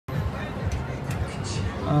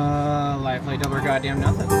Life like double or goddamn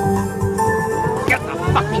nothing. Get the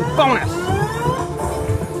fucking bonus!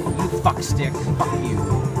 You fuck stick. Fuck you.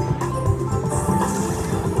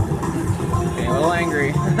 Okay, a little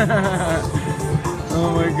angry.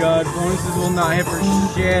 Oh my god, bonuses will not hit for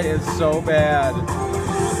shit. It's so bad.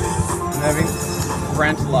 I'm having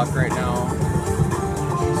Brent luck right now.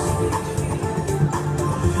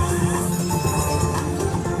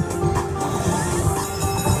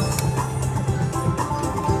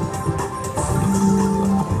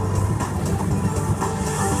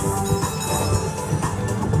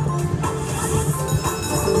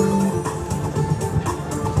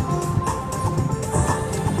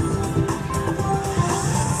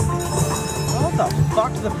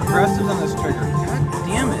 Fuck the progressives on this trigger. God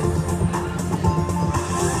damn it.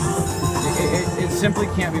 It simply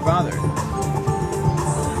can't be bothered.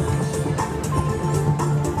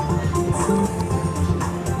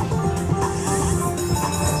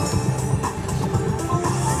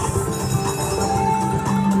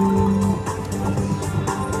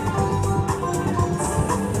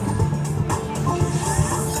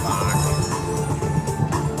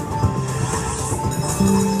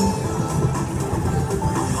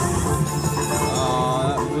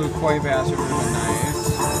 Koi bastard would have been nice.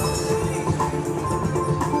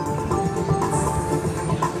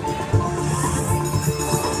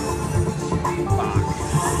 Fuck.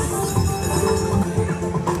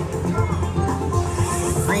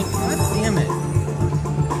 Green, god damn it.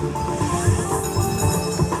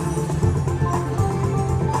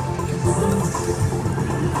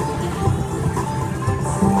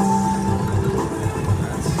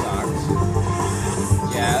 That sucks.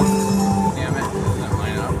 Yes. Damn it. Doesn't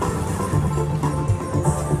line up.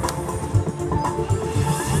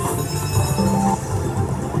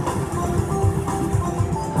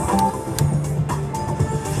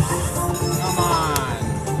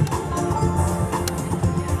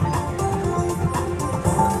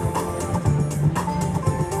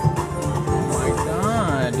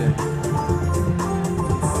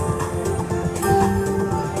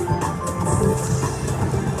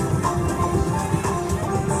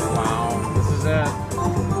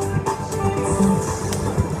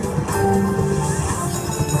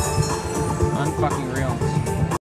 Unfucking real.